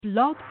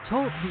Blog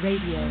Talk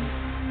Radio.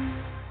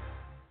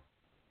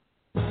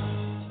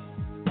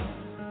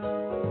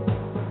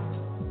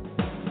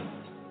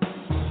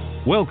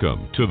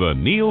 Welcome to the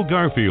Neil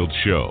Garfield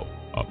Show,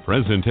 a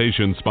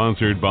presentation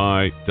sponsored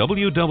by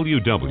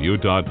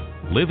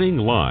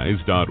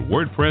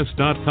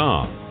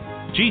www.livinglies.wordpress.com,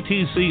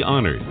 GTC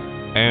Honored,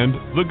 and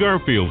The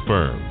Garfield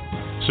Firm,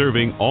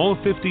 serving all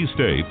 50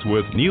 states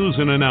with news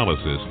and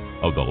analysis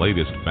of the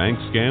latest bank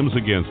scams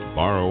against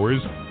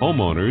borrowers,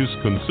 homeowners,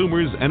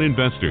 consumers, and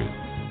investors,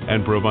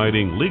 and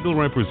providing legal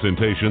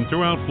representation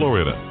throughout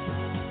Florida.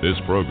 This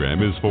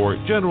program is for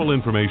general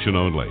information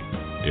only.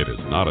 It is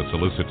not a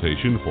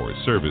solicitation for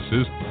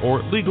services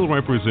or legal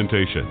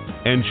representation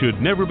and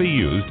should never be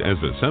used as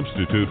a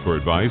substitute for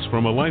advice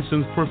from a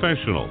licensed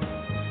professional.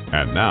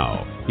 And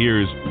now,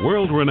 here's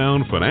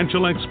world-renowned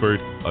financial expert,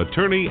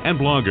 attorney, and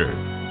blogger,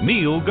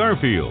 Neil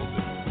Garfield.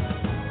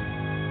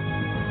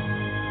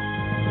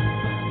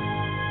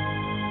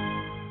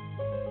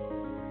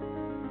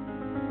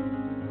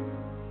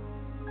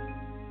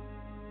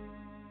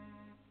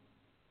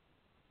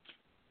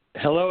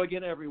 Hello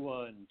again,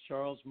 everyone.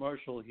 Charles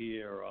Marshall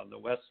here on the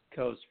West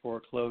Coast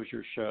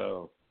Foreclosure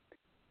Show.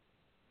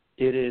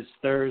 It is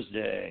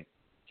Thursday,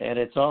 and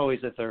it's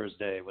always a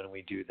Thursday when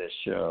we do this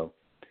show.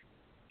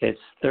 It's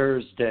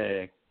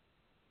Thursday,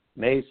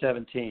 May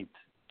 17th,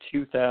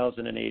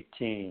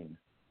 2018.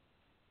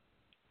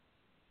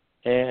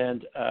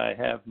 And I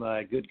have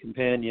my good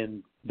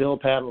companion, Bill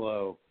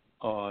Padlow,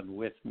 on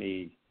with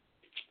me,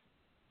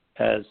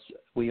 as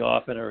we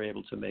often are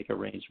able to make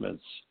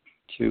arrangements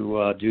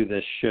to do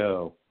this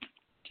show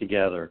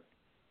together.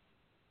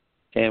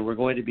 And we're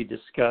going to be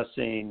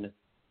discussing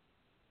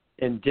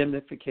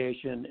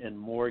indemnification in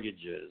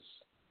mortgages,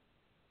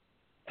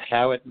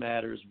 how it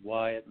matters,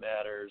 why it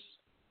matters,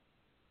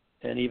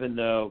 and even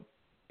though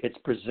it's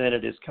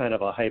presented as kind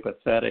of a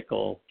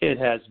hypothetical, it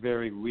has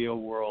very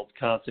real-world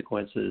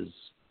consequences,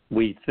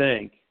 we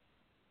think,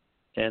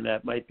 and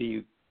that might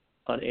be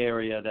an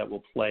area that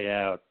will play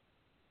out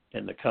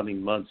in the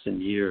coming months and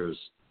years.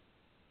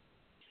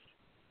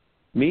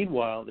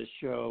 Meanwhile, this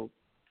show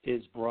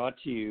is brought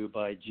to you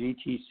by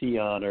GTC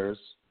Honors,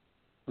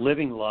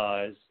 Living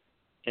Lies,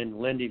 and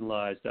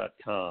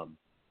lendinglies.com.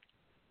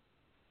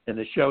 And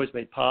the show is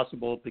made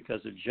possible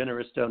because of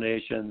generous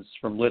donations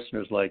from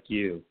listeners like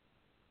you.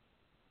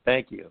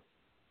 Thank you.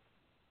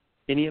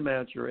 Any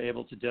amount you're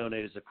able to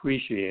donate is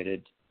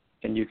appreciated,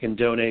 and you can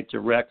donate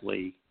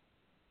directly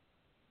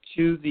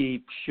to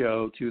the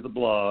show, to the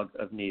blog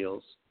of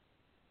Neil's,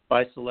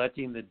 by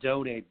selecting the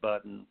donate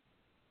button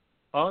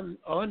on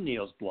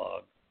Neil's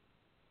blog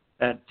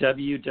at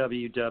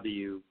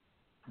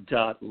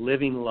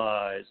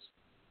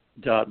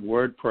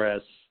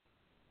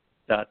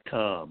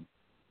www.livinglies.wordpress.com.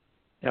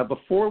 Now,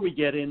 before we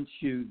get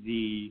into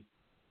the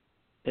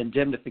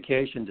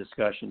indemnification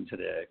discussion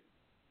today,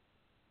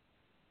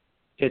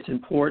 it's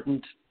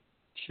important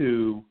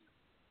to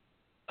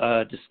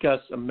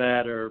discuss a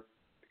matter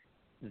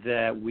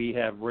that we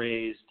have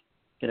raised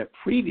in a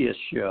previous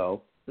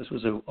show. This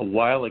was a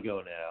while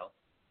ago now.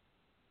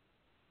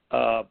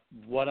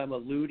 What I'm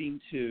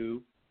alluding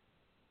to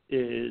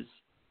is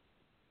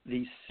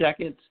the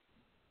Second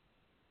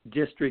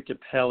District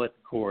Appellate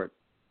Court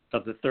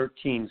of the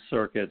 13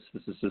 circuits.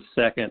 This is the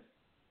Second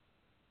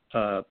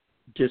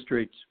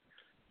District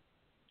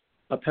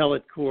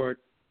Appellate Court.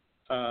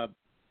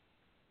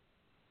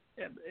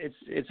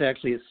 It's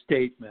actually a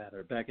state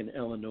matter back in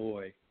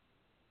Illinois.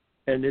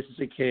 And this is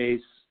a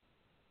case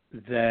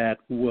that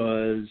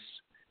was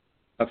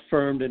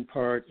affirmed in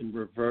part and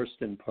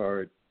reversed in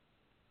part.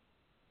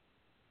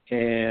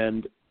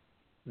 And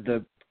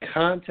the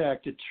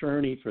contact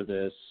attorney for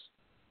this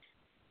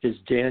is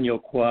Daniel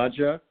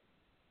Quadja.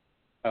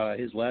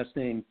 His last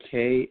name,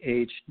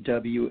 Khwaja.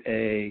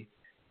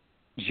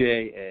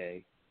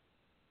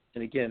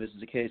 And again, this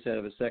is a case out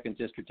of a Second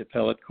District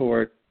Appellate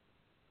Court.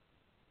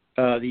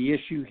 The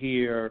issue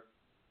here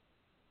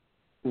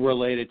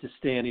related to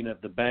standing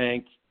of the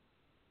bank,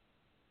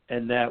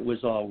 and that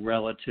was all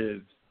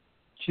relative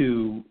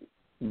to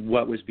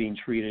what was being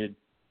treated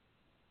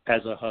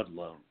as a HUD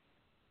loan.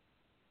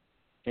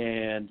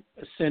 And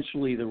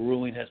essentially the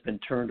ruling has been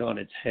turned on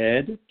its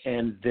head,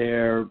 and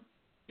there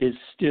is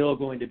still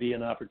going to be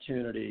an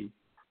opportunity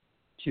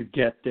to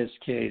get this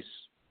case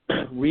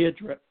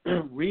readdressed,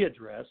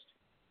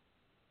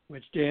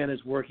 which Dan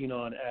is working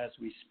on as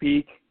we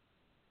speak,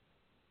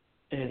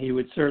 and he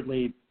would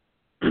certainly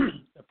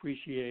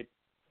appreciate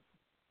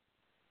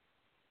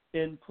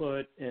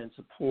input and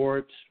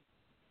support.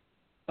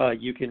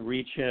 You can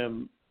reach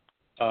him,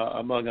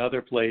 among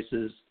other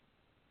places,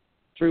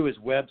 through his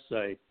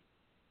website.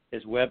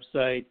 His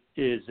website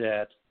is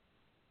at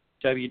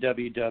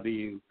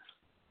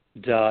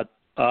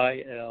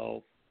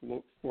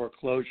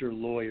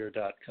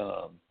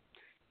www.ilforeclosurelawyer.com.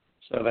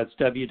 So that's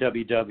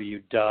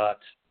www.il,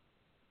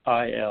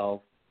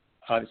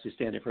 obviously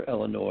standing for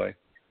Illinois,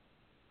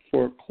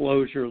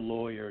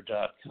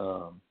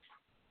 foreclosurelawyer.com.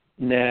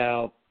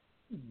 Now,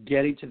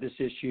 getting to this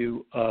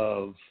issue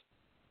of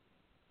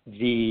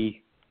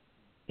the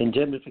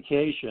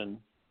indemnification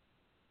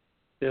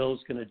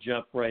Bill's going to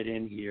jump right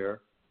in here,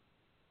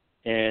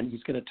 and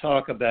he's going to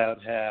talk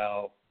about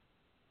how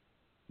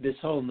this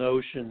whole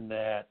notion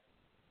that,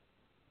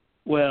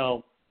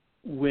 well,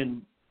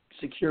 when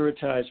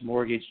securitized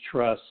mortgage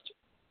trust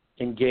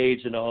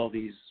engage in all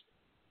these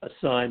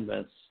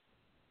assignments,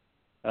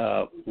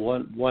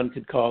 one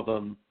could call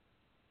them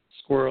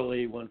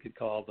squirrely, one could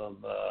call them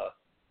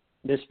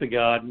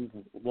misbegotten,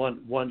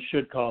 one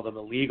should call them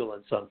illegal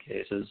in some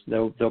cases,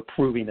 though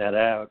proving that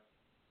out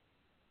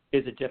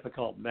is a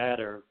difficult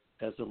matter,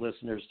 as the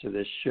listeners to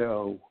this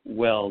show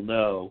well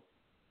know.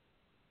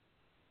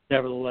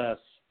 Nevertheless,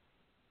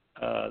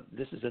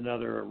 this is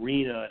another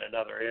arena and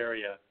another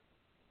area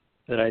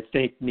that I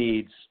think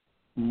needs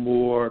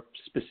more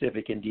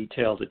specific and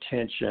detailed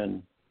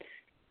attention.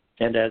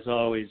 And as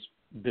always,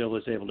 Bill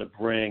is able to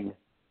bring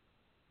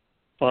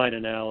fine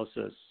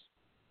analysis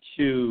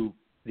to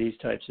these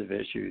types of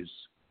issues.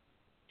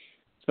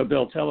 So,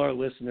 Bill, tell our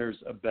listeners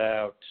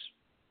about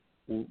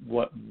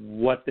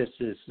what this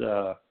is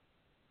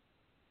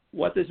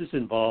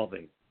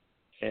involving,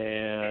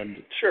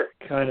 and sure,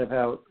 kind of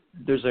how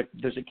there's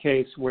a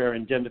case where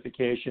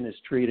indemnification is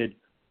treated,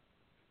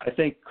 I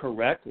think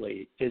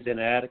correctly, is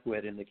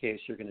inadequate in the case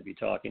you're going to be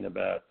talking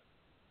about,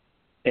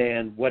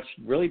 and what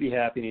should really be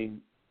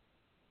happening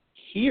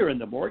here in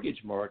the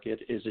mortgage market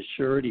is a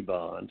surety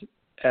bond,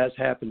 as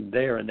happened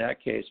there in that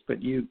case.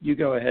 But you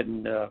go ahead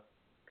and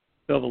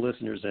fill the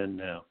listeners in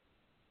now.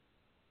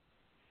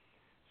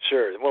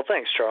 Sure. Well,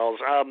 thanks, Charles.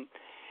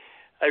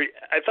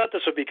 I thought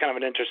this would be kind of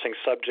an interesting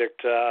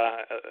subject.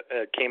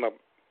 It came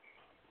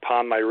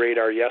upon my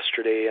radar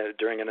yesterday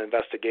during an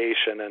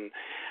investigation, and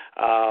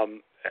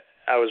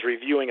I was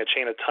reviewing a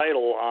chain of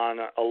title on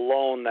a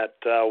loan that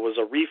was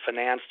a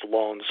refinanced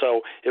loan.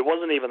 So it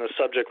wasn't even the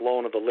subject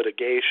loan of the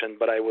litigation,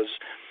 but I was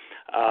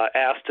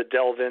asked to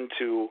delve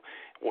into,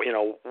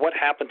 what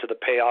happened to the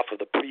payoff of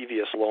the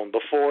previous loan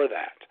before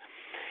that.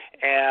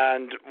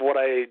 And what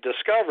I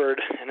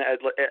discovered, and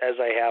as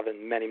I have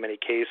in many, many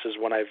cases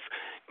when I've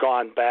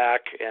gone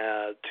back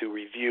to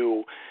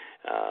review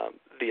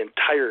the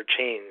entire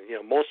chain,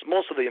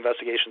 most of the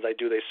investigations I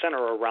do, they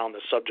center around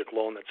the subject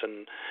loan that's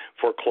in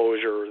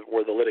foreclosure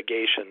where the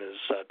litigation is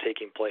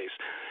taking place.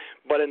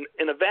 But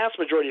in a vast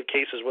majority of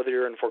cases, whether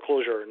you're in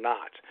foreclosure or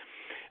not,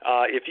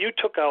 if you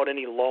took out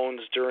any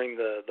loans during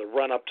the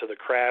run-up to the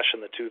crash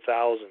in the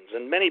 2000s,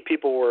 and many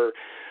people were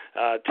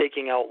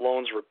taking out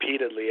loans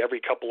repeatedly every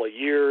couple of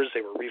years.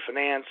 They were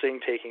refinancing,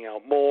 taking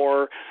out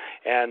more,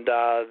 and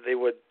they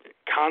would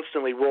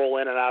constantly roll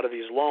in and out of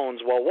these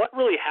loans. Well, what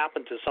really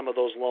happened to some of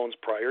those loans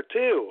prior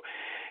to?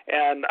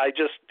 And I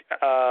just,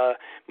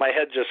 my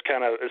head just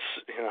kind of,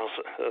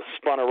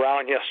 spun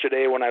around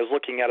yesterday when I was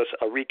looking at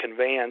a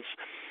reconveyance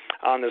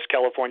on this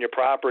California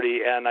property,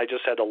 and I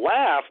just had to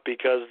laugh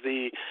because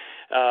the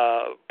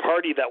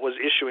party that was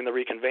issuing the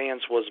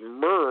reconveyance was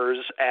MERS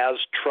as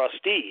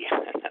trustee.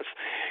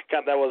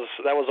 And that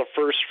was a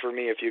first for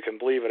me, if you can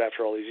believe it,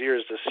 after all these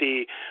years, to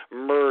see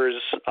MERS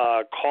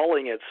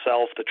calling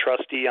itself the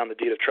trustee on the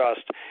deed of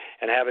trust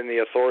and having the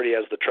authority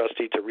as the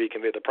trustee to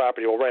reconvey the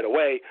property. Well, right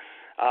away,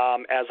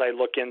 as I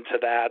look into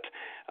that,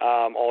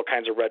 all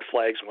kinds of red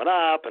flags went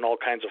up and all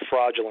kinds of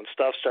fraudulent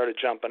stuff started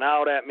jumping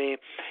out at me.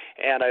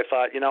 And I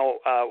thought,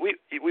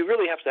 we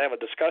really have to have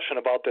a discussion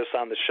about this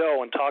on the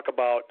show and talk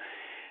about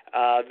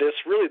this.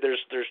 Really,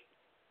 there's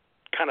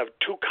kind of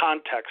two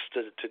contexts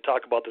to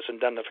talk about this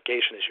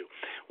indemnification issue.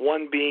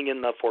 One being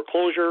in the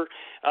foreclosure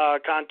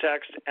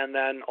context, and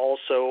then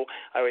also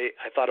I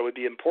thought it would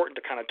be important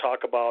to kind of talk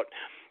about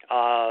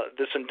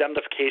this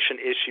indemnification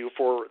issue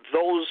for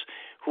those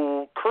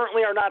who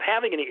currently are not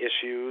having any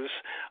issues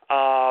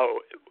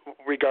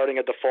regarding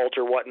a default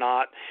or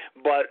whatnot,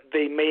 but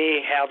they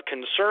may have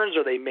concerns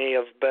or they may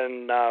have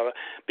been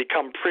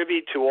become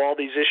privy to all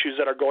these issues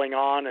that are going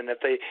on, and is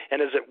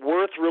it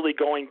worth really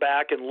going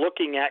back and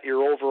looking at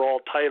your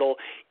overall title,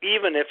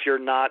 even if you're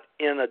not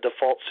in a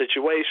default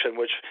situation,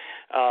 which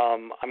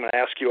I'm going to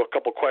ask you a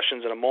couple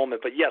questions in a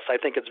moment. But yes, I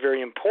think it's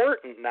very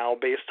important now,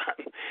 based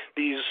on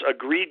these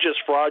egregious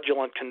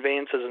fraudulent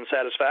conveyances and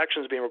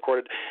satisfactions being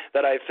recorded,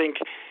 that I think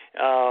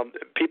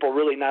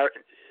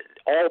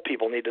all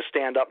people need to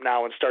stand up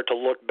now and start to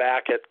look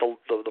back at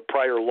the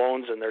prior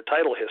loans and their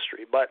title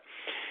history. But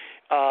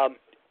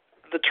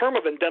the term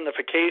of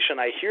indemnification,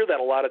 I hear that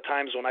a lot of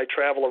times when I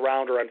travel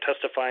around or I'm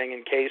testifying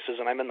in cases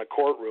and I'm in the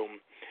courtroom.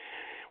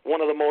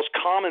 One of the most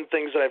common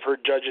things that I've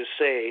heard judges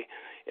say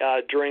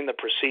during the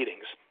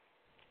proceedings,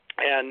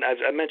 and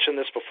I mentioned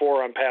this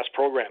before on past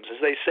programs, is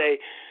they say,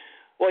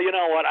 well, you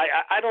know what,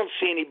 I don't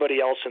see anybody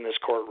else in this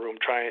courtroom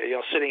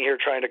sitting here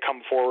trying to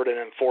come forward and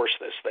enforce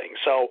this thing.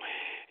 So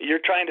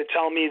you're trying to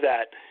tell me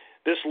that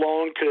this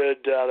loan could,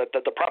 that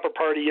the proper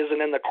party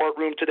isn't in the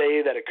courtroom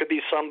today, that it could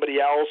be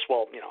somebody else.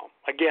 Well,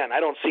 again,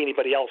 I don't see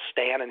anybody else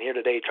standing here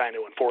today trying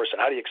to enforce it.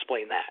 How do you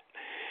explain that?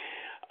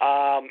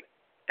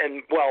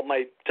 And, well,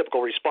 my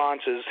typical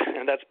response is,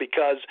 and that's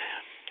because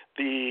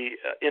the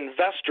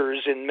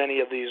investors in many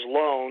of these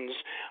loans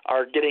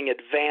are getting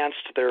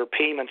advanced their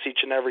payments each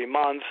and every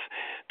month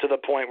to the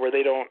point where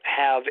they don't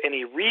have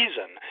any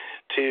reason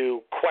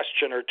to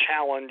question or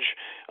challenge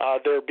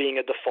there being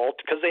a default,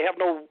 because they have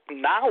no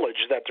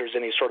knowledge that there's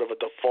any sort of a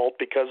default,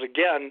 because,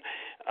 again,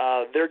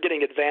 they're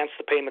getting advanced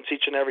the payments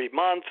each and every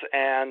month,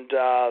 and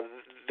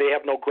they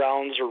have no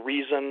grounds or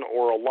reason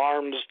or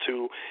alarms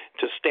to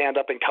stand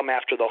up and come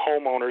after the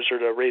homeowners or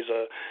to raise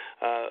a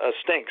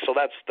stink. So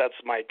that's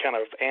my kind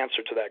of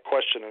answer to that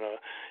question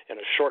in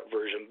a short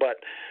version. But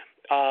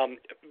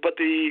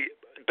the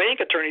bank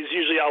attorneys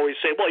usually always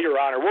say, "Well, Your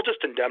Honor, we'll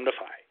just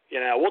indemnify.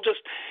 We'll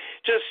just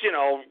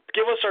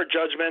give us our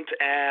judgment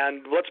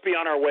and let's be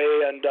on our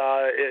way. And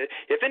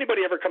if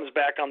anybody ever comes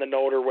back on the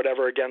note or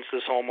whatever against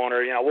this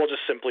homeowner, we'll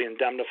just simply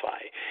indemnify."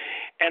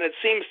 And it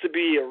seems to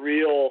be a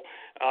real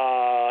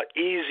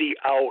easy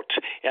out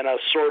and a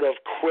sort of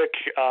quick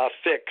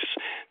fix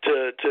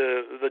to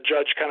the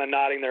judge kind of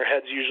nodding their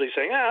heads, usually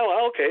saying, "Oh,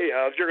 well, okay,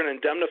 if you're going to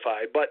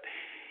indemnify." But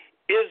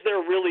is there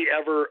really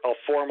ever a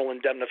formal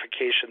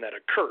indemnification that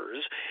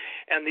occurs?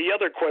 And the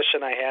other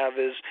question I have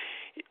is,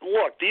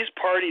 look, these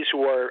parties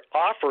who are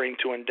offering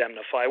to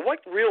indemnify,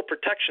 what real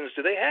protections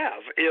do they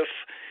have? If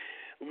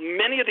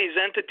many of these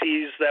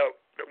entities that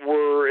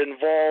were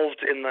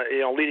involved in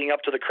the leading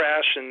up to the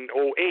crash in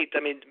 2008, I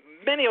mean,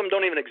 many of them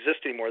don't even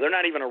exist anymore. They're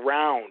not even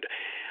around.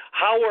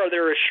 How are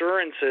there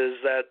assurances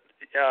that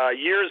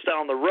years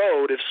down the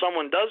road, if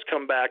someone does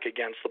come back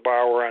against the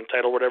borrower on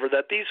title, whatever,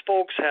 that these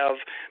folks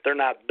they're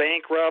not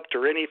bankrupt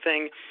or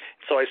anything?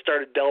 So I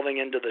started delving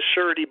into the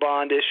surety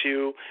bond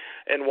issue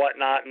and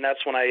whatnot, and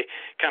that's when I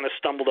kind of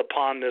stumbled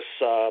upon this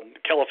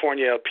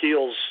California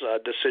appeals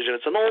decision.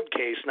 It's an old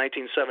case,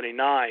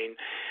 1979.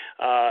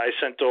 I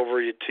sent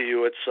over to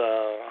you. It's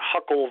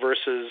Huckle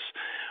versus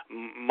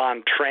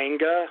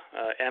Montranga,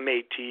 Matranga,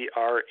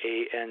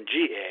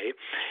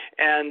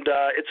 and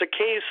it's a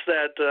case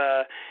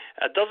that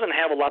doesn't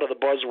have a lot of the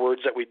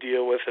buzzwords that we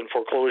deal with in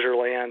foreclosure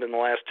land in the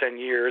last 10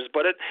 years,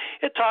 but it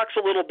talks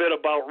a little bit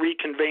about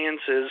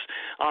reconveyances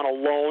on a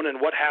loan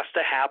and what has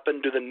to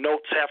happen. Do the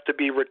notes have to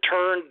be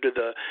returned?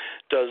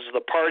 Does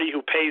the party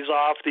who pays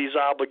off these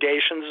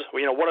obligations,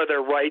 what are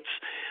their rights?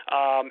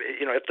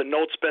 If the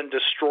note's been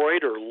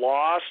destroyed or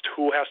lost,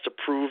 who has to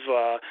prove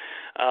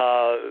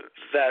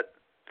that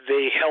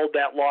they held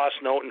that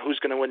lost note, and who's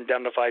going to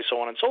indemnify,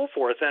 so on and so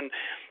forth. And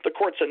the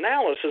court's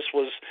analysis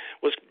was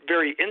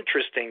very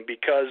interesting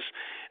because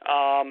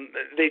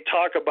they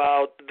talk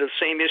about the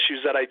same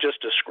issues that I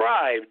just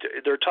described.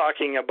 They're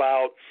talking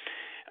about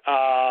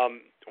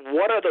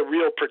what are the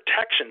real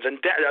protections, and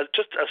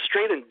just a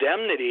straight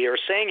indemnity or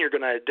saying you're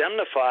going to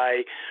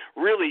indemnify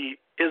really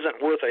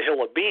isn't worth a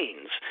hill of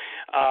beans.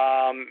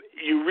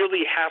 You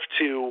really have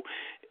to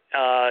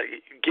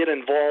get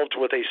involved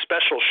with a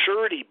special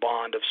surety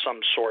bond of some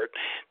sort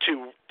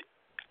to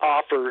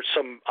offer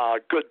some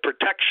good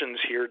protections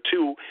here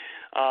to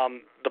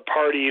the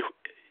party,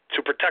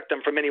 to protect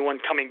them from anyone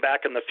coming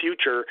back in the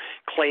future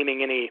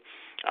claiming any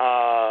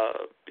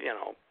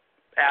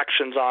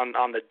actions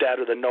on the debt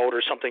or the note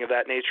or something of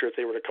that nature if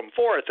they were to come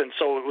forth. And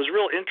so it was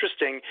real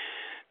interesting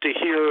to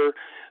hear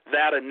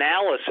that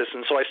analysis,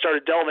 and so I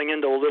started delving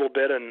into a little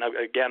bit, and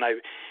again,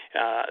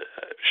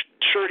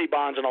 surety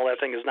bonds and all that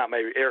thing is not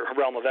my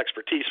realm of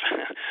expertise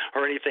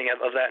or anything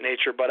of that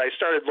nature, but I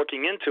started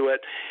looking into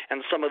it,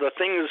 and some of the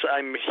things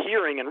I'm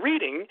hearing and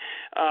reading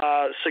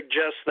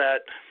suggest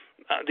that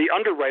the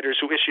underwriters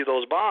who issue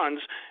those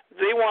bonds,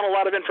 they want a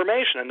lot of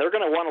information, and they're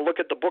going to want to look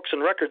at the books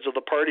and records of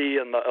the party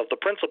and of the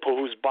principal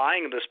who's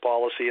buying this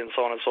policy and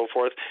so on and so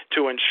forth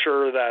to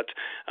ensure that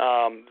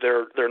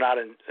they're not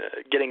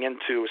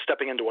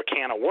stepping into a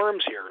can of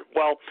worms here.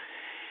 Well,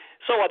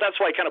 so that's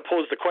why I kind of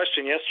posed the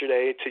question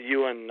yesterday to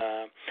you and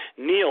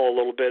Neil a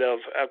little bit of,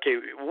 okay,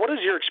 what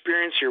is your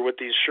experience here with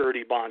these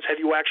surety bonds? Have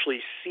you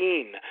actually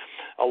seen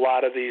a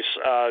lot of these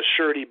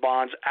surety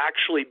bonds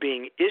actually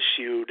being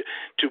issued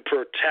to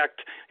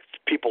protect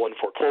people in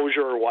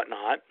foreclosure or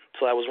whatnot?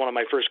 So that was one of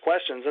my first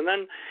questions. And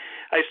then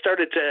I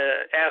started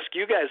to ask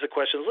you guys the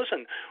questions.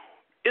 Listen,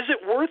 is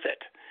it worth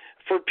it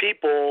for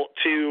people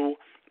to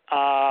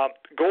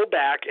go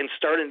back and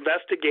start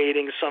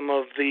investigating some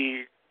of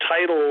the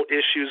title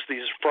issues,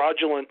 these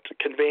fraudulent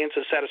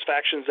conveyances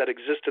satisfactions that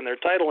exist in their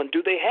title, and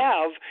do they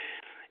have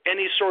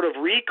any sort of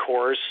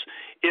recourse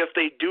if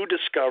they do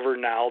discover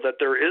now that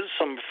there is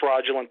some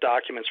fraudulent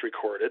documents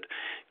recorded?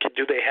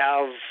 Do they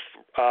have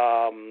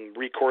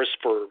recourse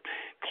for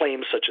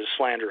claims such as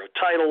slander of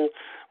title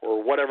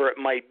or whatever it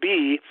might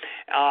be?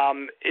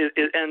 And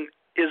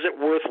is it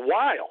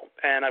worthwhile?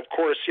 And of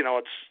course,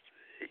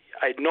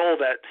 I know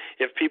that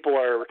if people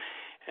are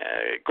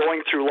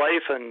going through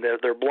life and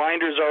their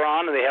blinders are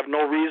on and they have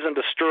no reason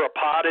to stir a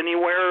pot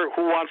anywhere,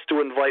 who wants to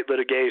invite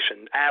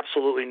litigation?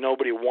 Absolutely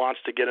nobody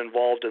wants to get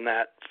involved in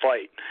that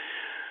fight.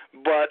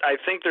 But I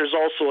think there's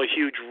also a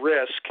huge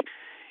risk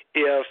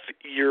if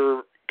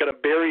you're going to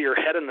bury your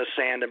head in the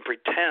sand and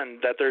pretend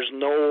that there's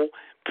no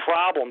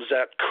problems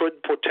that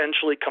could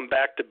potentially come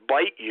back to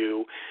bite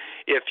you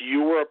if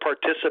you were a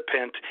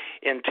participant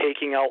in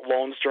taking out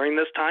loans during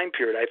this time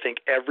period. I think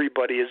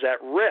everybody is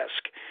at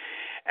risk.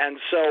 And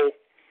so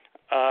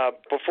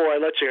before I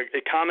let you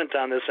comment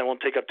on this, I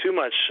won't take up too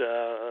much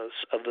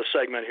of the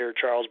segment here,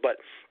 Charles, but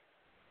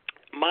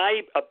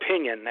my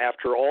opinion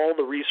after all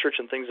the research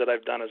and things that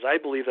I've done is I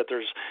believe that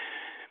there's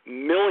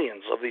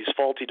millions of these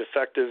faulty,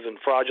 defective, and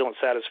fraudulent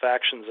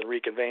satisfactions and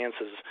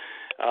reconveyances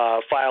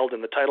filed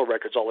in the title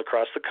records all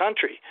across the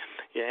country.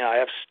 You know, I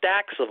have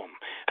stacks of them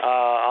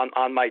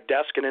on my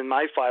desk and in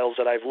my files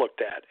that I've looked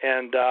at.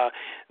 And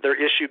they're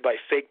issued by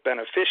fake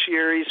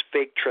beneficiaries,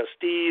 fake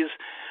trustees.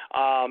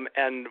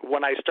 And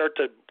when I start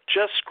to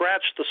just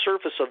scratch the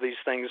surface of these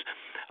things,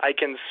 I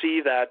can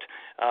see that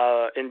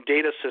in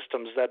data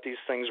systems that these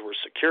things were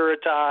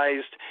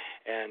securitized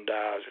and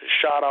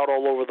shot out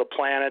all over the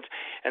planet.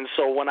 And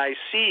so when I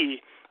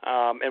see,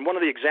 and one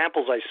of the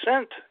examples I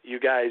sent you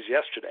guys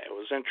yesterday, it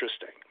was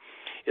interesting,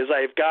 is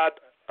I've got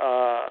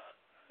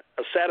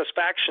a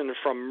satisfaction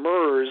from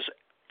MERS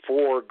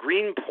for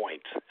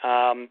Greenpoint,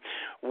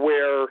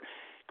 where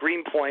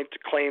Greenpoint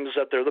claims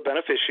that they're the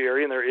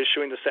beneficiary and they're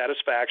issuing the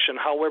satisfaction.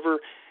 However,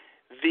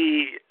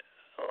 the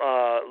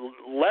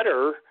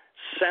letter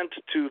sent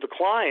to the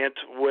client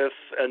with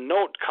a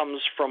note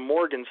comes from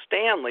Morgan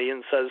Stanley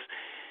and says,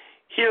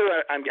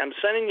 here, I'm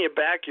sending you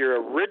back your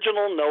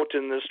original note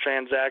in this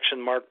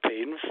transaction marked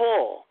paid in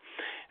full.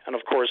 And,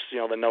 of course, you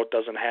know, the note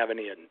doesn't have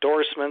any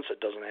endorsements.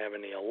 It doesn't have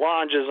any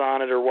allonges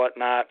on it or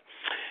whatnot.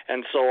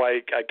 And so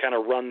I kind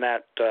of run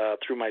that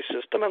through my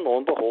system, and lo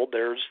and behold,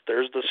 there's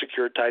the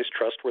securitized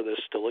trust where this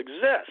still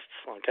exists.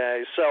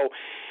 Okay, so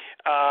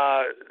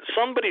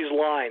somebody's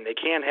lying. They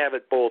can't have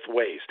it both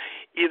ways.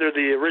 Either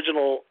the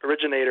original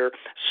originator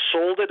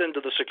sold it into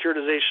the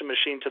securitization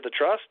machine to the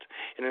trust,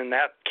 and in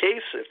that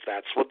case, if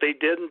that's what they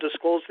did and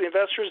disclosed to the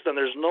investors, then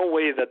there's no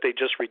way that they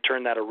just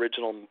return that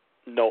original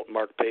note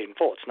marked paid in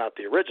full. It's not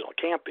the original.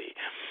 It can't be.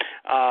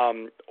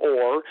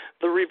 Or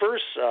the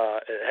reverse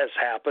has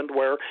happened,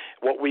 where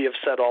what we have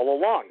said all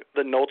along,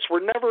 the notes were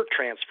never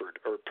transferred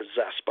or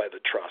possessed by the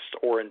trust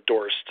or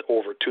endorsed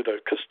over to the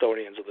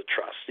custodians of the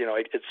trust. You know,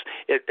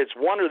 it's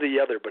one or the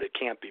other, but it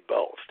can't be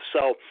both.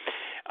 So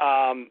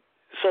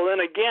then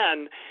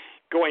again,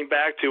 going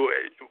back to,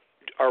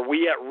 are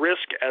we at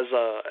risk as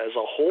a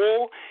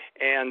whole?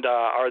 And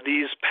are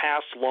these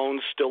past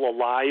loans still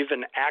alive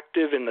and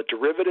active in the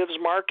derivatives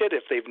market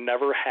if they've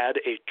never had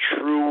a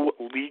true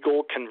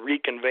legal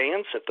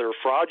reconveyance? If they're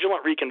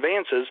fraudulent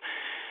reconveyances,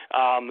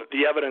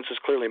 the evidence is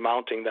clearly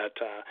mounting that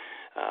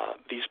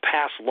these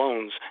past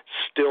loans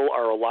still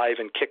are alive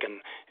and kicking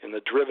in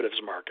the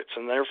derivatives markets.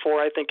 And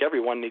therefore, I think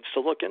everyone needs to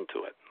look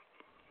into it.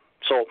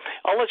 So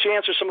I'll let you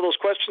answer some of those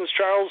questions,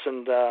 Charles,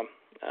 and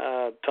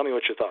tell me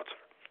what your thoughts are.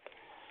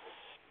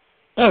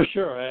 Oh,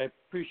 sure. I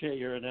appreciate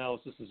your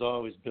analysis as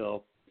always,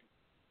 Bill.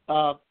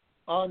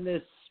 On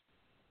this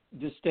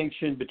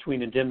distinction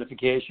between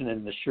indemnification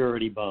and the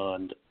surety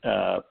bond,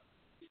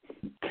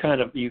 kind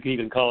of, you could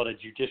even call it a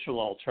judicial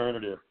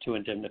alternative to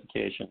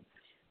indemnification.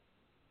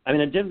 I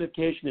mean,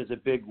 indemnification is a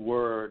big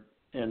word,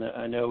 and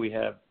I know we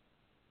have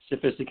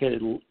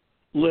sophisticated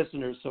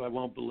listeners, so I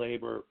won't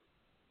belabor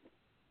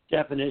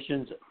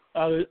definitions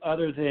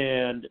other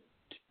than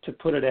to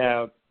put it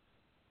out,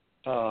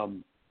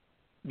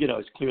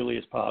 as clearly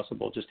as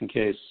possible, just in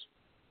case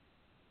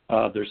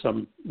there's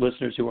some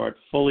listeners who aren't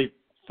fully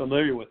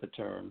familiar with the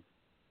term.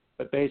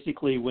 But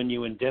basically, when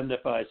you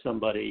indemnify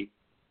somebody,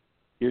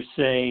 you're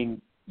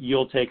saying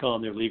you'll take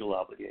on their legal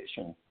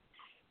obligation.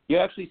 You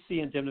actually see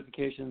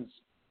indemnifications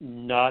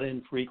not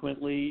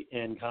infrequently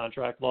in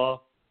contract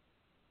law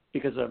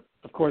because,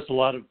 of course, a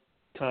lot of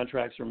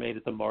contracts are made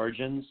at the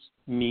margins,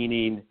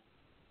 meaning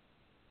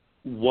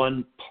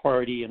one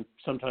party and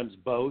sometimes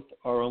both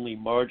are only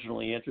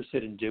marginally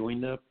interested in doing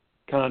the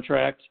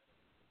contract,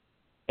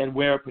 and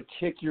where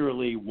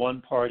particularly one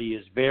party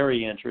is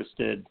very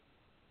interested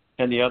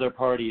and the other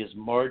party is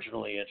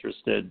marginally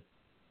interested,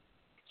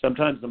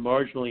 sometimes the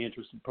marginally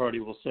interested party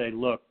will say,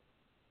 look,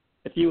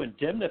 if you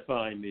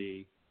indemnify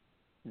me,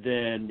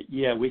 then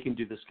yeah, we can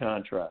do this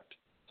contract.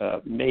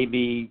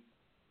 Maybe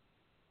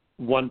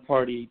one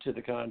party to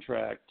the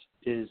contract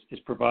is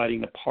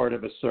providing a part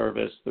of a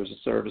service. There's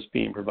a service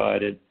being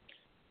provided,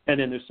 and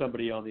then there's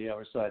somebody on the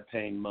other side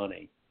paying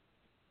money.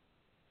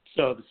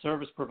 So the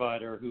service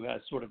provider, who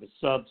has sort of a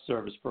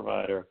sub-service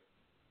provider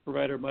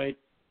might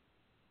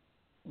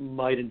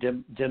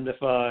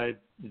indemnify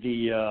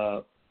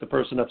the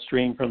person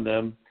upstream from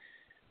them,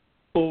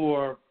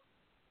 or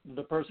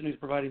the person who's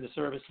providing the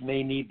service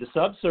may need the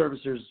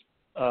sub-servicer's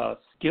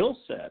skill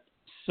set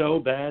so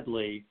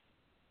badly,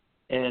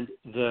 and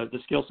the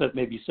skill set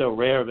may be so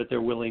rare that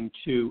they're willing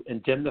to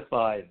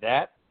indemnify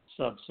that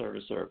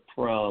sub-servicer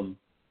from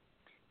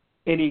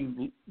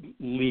any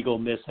legal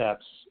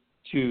mishaps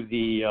to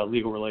the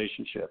legal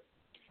relationship,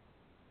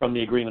 from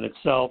the agreement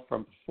itself,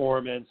 from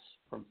performance,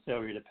 from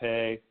failure to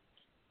pay,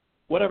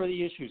 whatever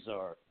the issues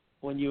are.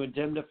 When you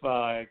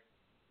indemnify,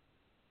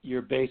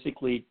 you're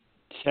basically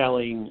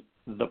telling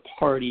the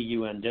party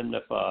you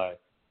indemnify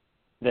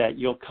that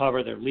you'll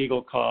cover their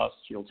legal costs,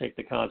 you'll take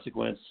the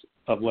consequence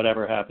of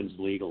whatever happens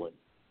legally.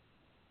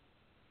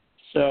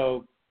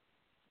 So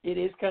it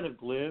is kind of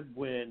glib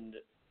when,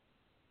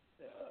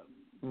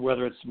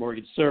 whether it's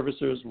mortgage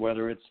servicers,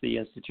 whether it's the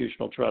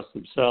institutional trusts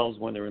themselves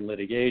when they're in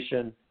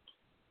litigation,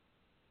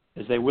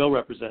 as they will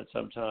represent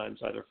sometimes,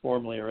 either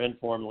formally or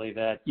informally,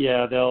 that,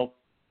 yeah, they'll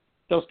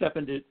step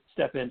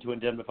in to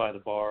indemnify the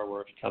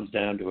borrower if it comes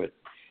down to it.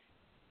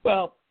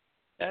 Well,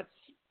 that's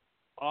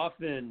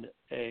often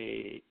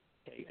a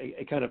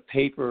kind of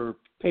paper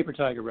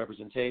tiger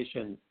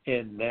representation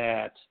in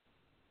that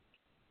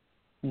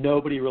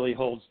nobody really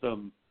holds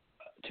them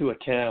to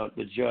account,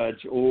 the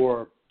judge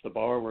or the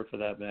borrower for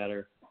that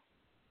matter,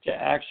 to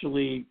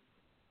actually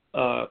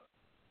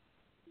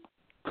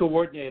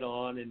coordinate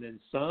on and then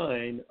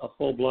sign a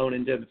full-blown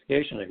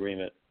indemnification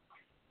agreement.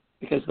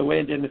 Because the way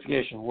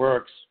indemnification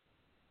works,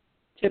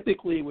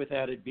 typically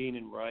without it being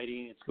in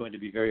writing, it's going to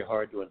be very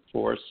hard to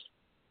enforce.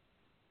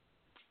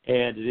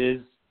 And it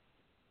is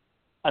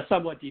a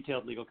somewhat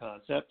detailed legal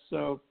concept.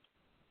 So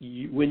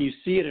when you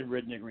see it in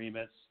written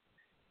agreements,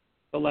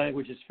 the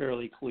language is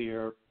fairly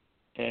clear,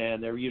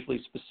 and there are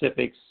usually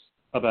specifics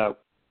about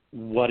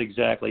what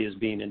exactly is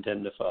being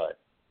indemnified.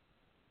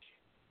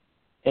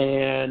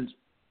 And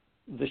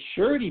the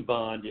surety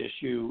bond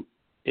issue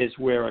is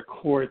where a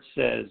court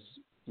says,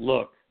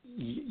 look,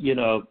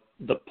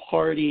 the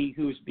party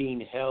who's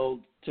being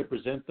held to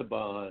present the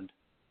bond,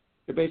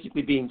 they're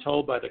basically being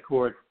told by the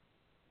court,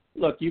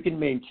 look, you can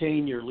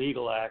maintain your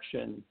legal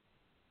action,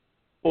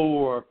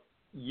 or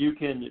you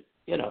can,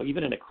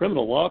 even in a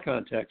criminal law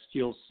context,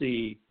 you'll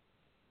see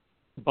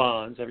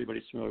bonds.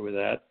 Everybody's familiar with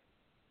that.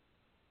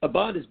 A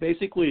bond is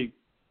basically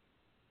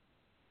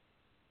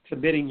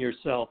committing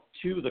yourself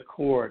to the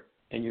court,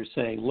 and you're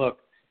saying, look,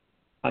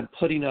 I'm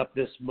putting up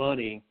this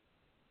money,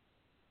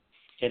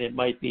 and it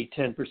might be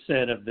 10%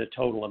 of the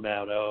total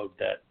amount owed,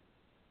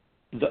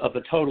 of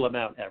the total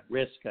amount at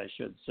risk, I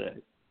should say,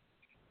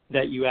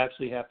 that you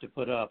actually have to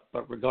put up.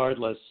 But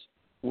regardless,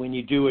 when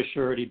you do a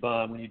surety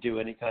bond, when you do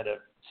any kind of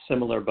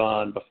similar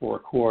bond before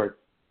court,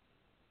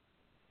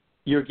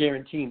 you're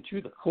guaranteeing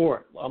to the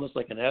court, almost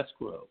like an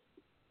escrow,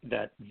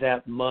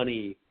 that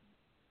money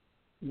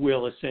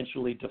will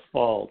essentially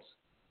default.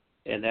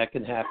 And that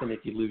can happen if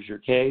you lose your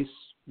case.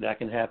 That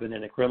can happen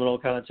in a criminal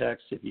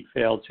context if you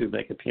fail to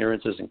make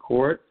appearances in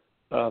court,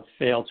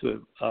 fail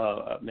to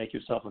make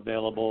yourself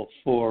available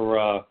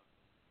for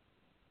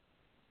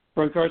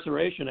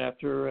incarceration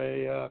after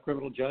a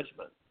criminal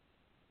judgment.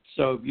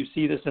 So you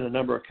see this in a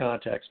number of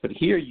contexts. But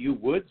here you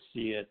would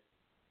see it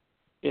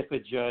if a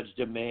judge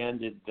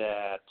demanded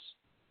that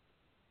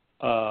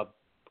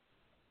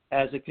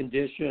as a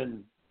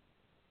condition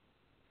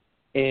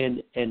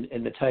in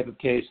the type of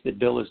case that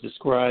Bill is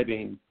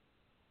describing,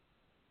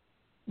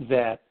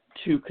 that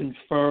to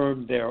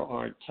confirm there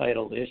aren't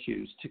title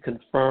issues, to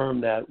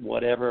confirm that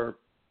whatever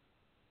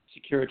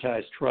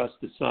securitized trust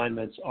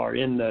assignments are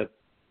in the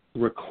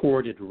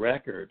recorded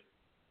record,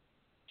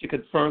 to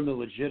confirm the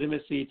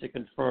legitimacy, to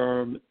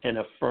confirm and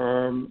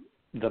affirm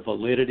the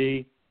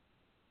validity,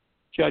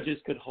 judges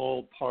could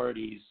hold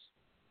parties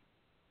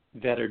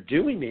that are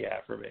doing the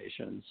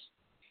affirmations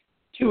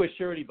to a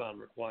surety bond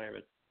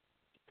requirement.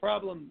 The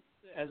problem,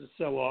 as is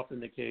so often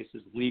the case,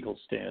 is legal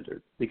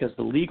standard, because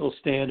the legal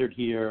standard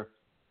here,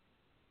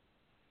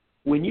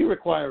 when you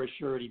require a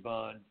surety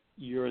bond,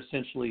 you're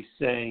essentially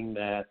saying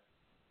that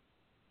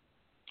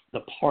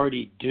the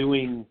party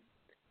doing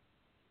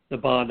the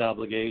bond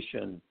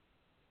obligation,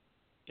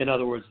 in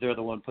other words, they're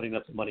the one putting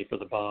up the money for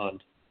the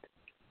bond,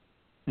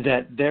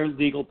 that their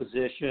legal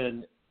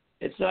position,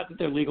 it's not that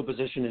their legal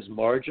position is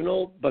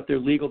marginal, but their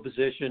legal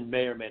position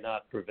may or may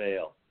not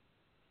prevail.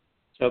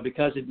 So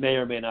because it may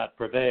or may not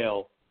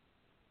prevail,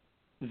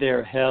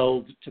 they're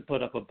held to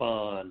put up a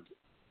bond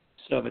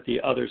so that the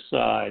other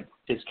side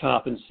is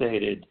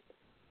compensated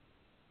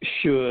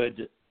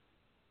should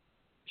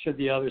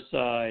the other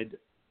side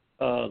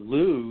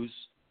lose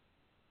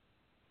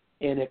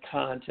in a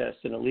contest,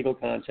 in a legal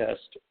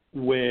contest,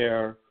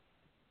 where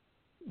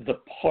the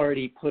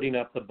party putting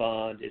up the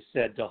bond is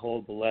said to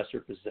hold the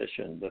lesser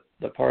position.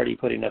 The party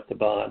putting up the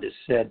bond is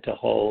said to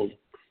hold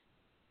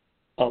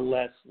a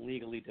less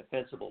legally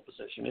defensible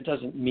position. It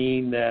doesn't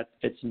mean that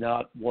it's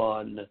not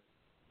one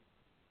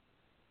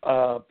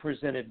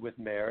presented with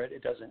merit.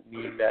 It doesn't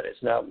mean that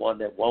it's not one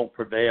that won't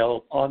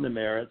prevail on the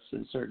merits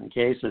in certain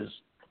cases.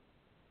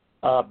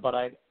 But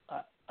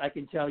I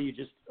can tell you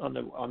just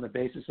on the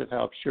basis of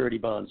how surety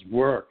bonds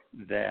work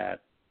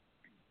that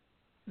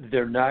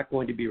they're not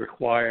going to be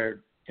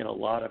required in a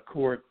lot of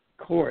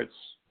courts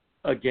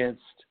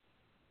against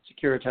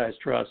securitized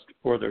trust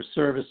or their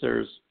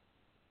servicers,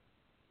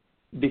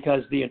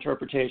 because the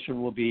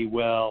interpretation will be,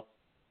 well,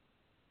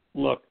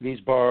 look, these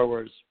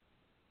borrowers,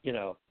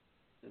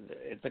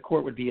 the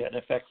court would be in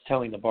effect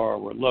telling the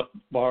borrower, look,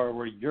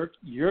 borrower,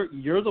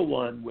 you're the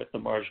one with the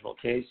marginal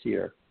case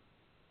here.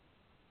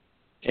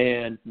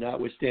 And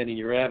notwithstanding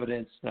your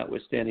evidence,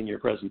 notwithstanding your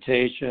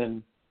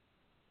presentation,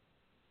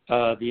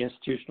 the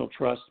institutional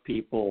trust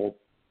people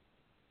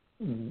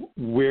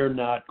we're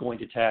not going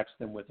to tax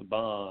them with a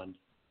bond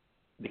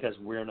because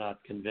we're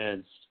not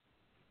convinced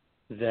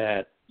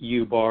that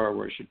you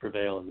borrowers should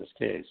prevail in this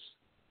case.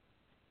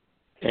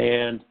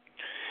 And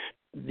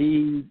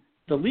the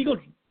legal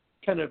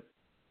kind of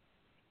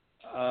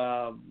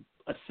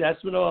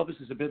assessment of all this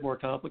is a bit more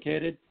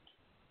complicated,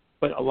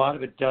 but a lot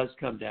of it does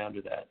come down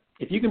to that.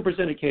 If you can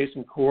present a case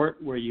in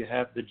court where you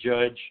have the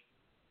judge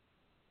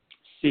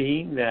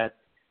seeing that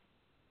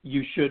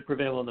you should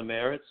prevail on the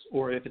merits,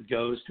 or if it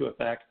goes to a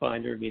fact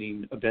finder,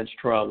 meaning a bench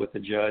trial with a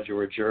judge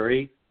or a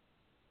jury,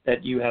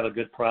 that you have a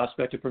good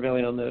prospect of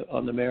prevailing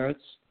on the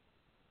merits,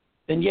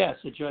 then yes,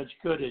 a judge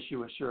could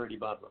issue a surety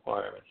bond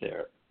requirement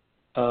there.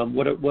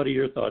 What are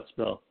your thoughts,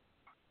 Bill?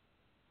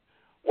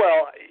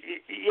 Well,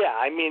 yeah,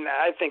 I mean,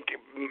 I think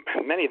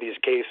many of these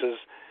cases,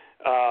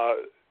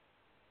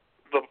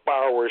 the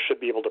borrower should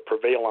be able to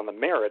prevail on the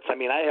merits. I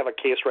mean, I have a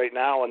case right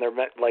now, and they're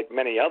like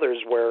many others,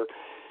 where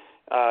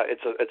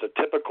it's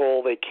a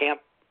typical, they can't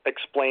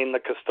explain the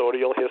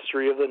custodial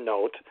history of the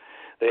note.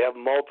 They have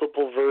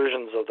multiple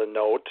versions of the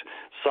note,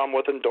 some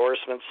with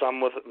endorsements,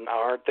 some with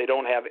aren't. They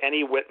don't have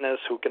any witness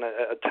who can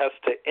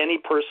attest to any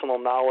personal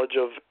knowledge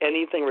of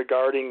anything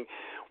regarding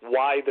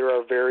why there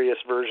are various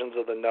versions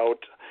of the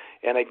note.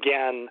 And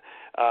again,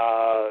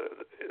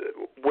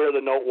 where the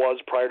note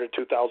was prior to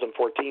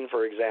 2014,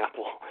 for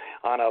example,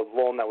 on a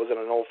loan that was in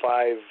an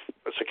 05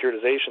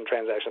 securitization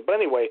transaction. But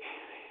anyway,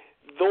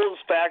 those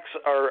facts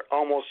are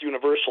almost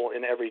universal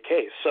in every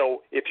case.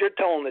 So if you're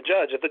telling the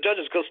judge, if the judge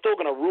is still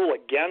going to rule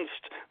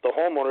against the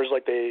homeowners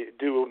like they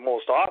do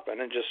most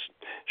often and just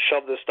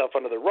shove this stuff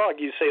under the rug,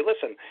 you say,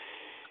 listen,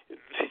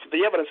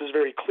 the evidence is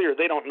very clear.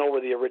 They don't know where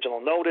the original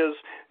note is.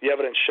 The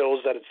evidence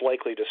shows that it's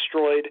likely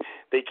destroyed.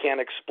 They can't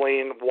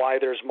explain why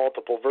there's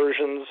multiple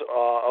versions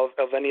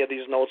of any of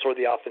these notes or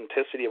the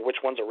authenticity of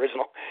which one's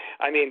original.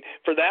 I mean,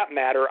 for that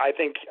matter, I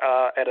think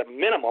at a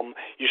minimum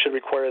you should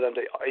require them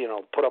to,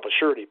 put up a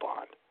surety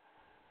bond.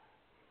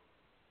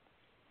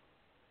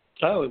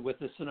 Oh, with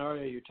the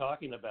scenario you're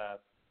talking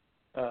about,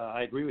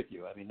 I agree with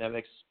you. I mean, that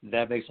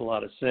makes a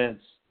lot of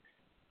sense.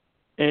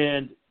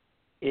 And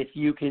if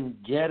you can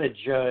get a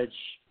judge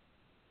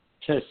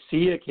to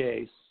see a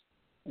case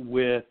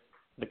with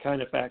the kind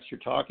of facts you're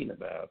talking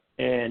about,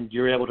 and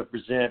you're able to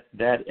present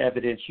that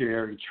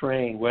evidentiary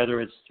train,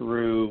 whether it's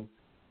through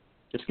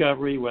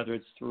discovery, whether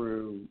it's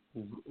through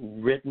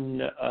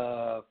written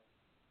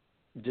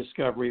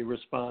discovery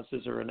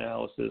responses or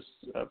analysis,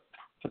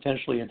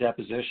 potentially a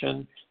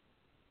deposition,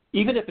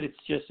 even if it's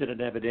just at an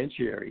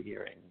evidentiary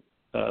hearing,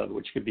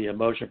 which could be a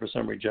motion for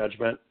summary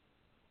judgment,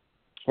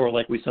 or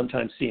like we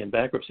sometimes see in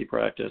bankruptcy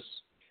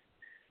practice,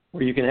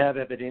 where you can have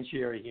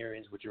evidentiary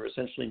hearings, which are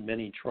essentially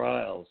mini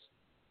trials.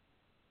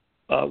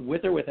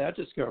 With or without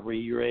discovery,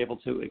 you're able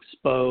to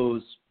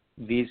expose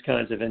these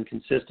kinds of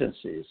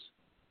inconsistencies.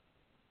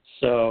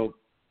 So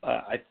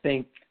I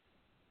think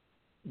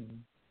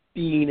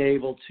being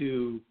able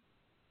to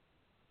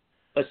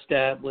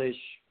establish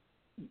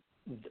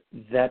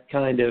that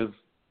kind of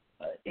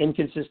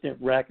inconsistent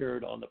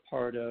record on the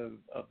part of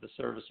the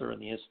servicer and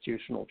the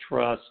institutional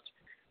trust,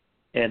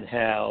 and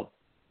how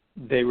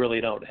they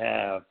really don't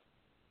have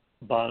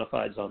bona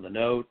fides on the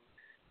note,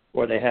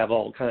 or they have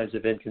all kinds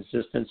of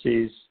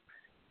inconsistencies,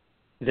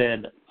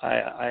 then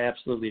I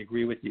absolutely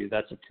agree with you.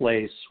 That's a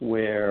place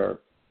where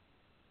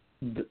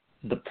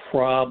the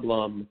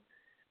problem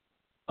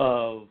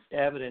of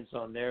evidence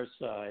on their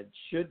side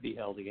should be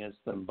held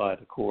against them by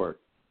the court.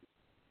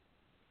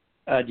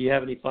 Do you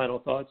have any final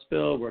thoughts,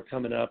 Bill? We're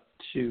coming up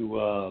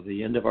to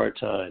the end of our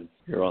time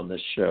here on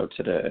this show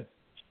today.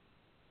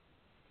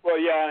 Well,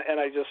 yeah, and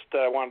I just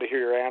wanted to hear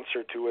your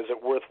answer to, is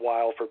it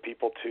worthwhile for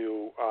people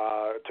to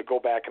go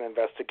back and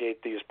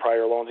investigate these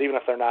prior loans, even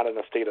if they're not in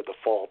a state of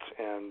default?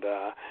 And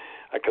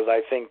because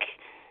I think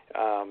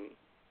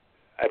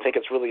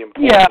it's really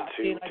important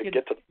to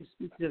get to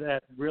speak to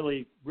that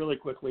really, really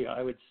quickly.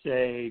 I would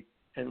say,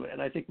 and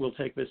I think we'll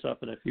take this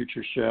up in a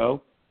future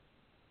show.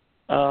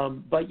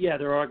 But yeah,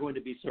 there are going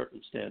to be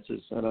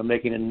circumstances, and I'm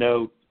making a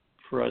note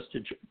for us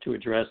to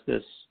address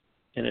this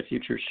in a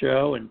future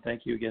show. And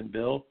thank you again,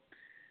 Bill,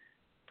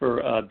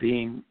 for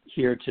being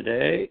here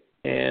today,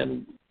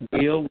 and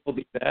Neil will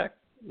be back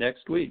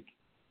next week.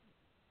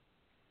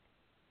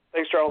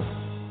 Thanks, Charles.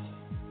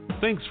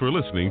 Thanks for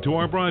listening to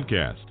our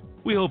broadcast.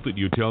 We hope that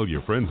you tell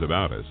your friends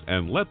about us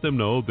and let them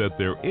know that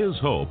there is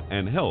hope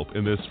and help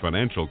in this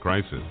financial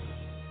crisis.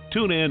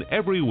 Tune in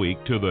every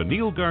week to The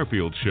Neil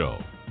Garfield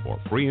Show for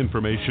free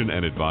information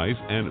and advice,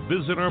 and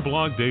visit our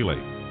blog daily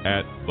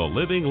at The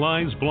Living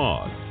Lies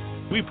blog.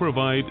 We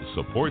provide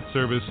support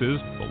services,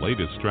 the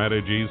latest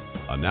strategies,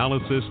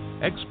 analysis,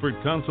 expert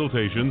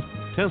consultations,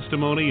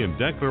 testimony, and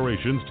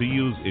declarations to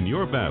use in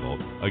your battle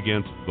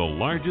against the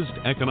largest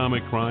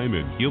economic crime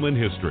in human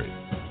history.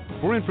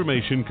 For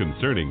information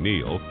concerning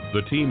Neil,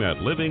 the team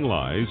at Living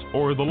Lies,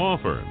 or the law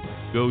firm,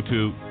 go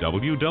to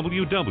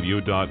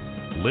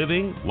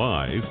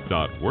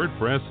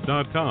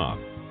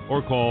www.livinglies.wordpress.com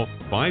or call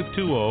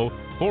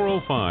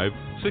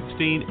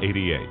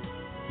 520-405-1688.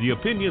 The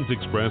opinions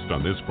expressed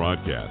on this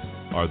broadcast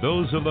are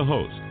those of the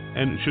host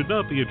and should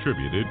not be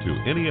attributed to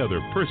any other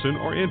person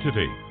or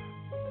entity.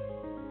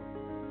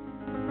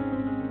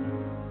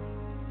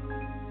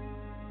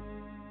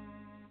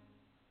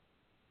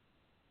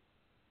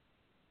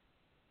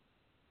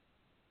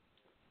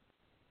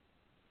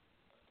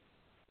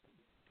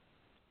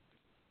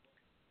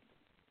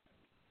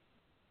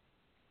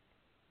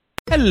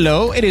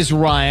 Hello, it is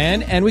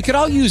Ryan, and we could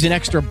all use an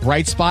extra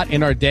bright spot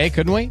in our day,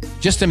 couldn't we?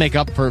 Just to make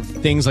up for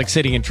things like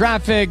sitting in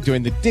traffic,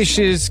 doing the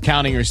dishes,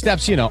 counting your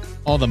steps, you know,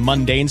 all the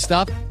mundane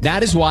stuff.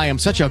 That is why I'm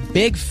such a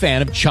big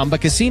fan of Chumba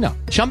Casino.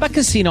 Chumba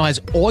Casino has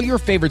all your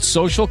favorite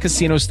social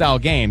casino-style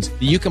games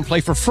that you can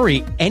play for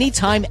free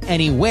anytime,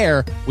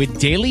 anywhere with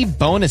daily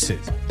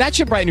bonuses. That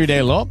should brighten your day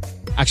a little.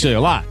 Actually,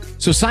 a lot.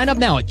 So sign up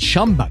now at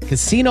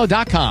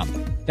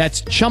ChumbaCasino.com.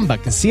 That's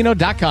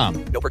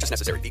ChumbaCasino.com. No purchase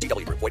necessary.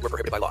 VGW Group. Void where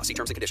prohibited by law. See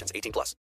terms and conditions. 18+.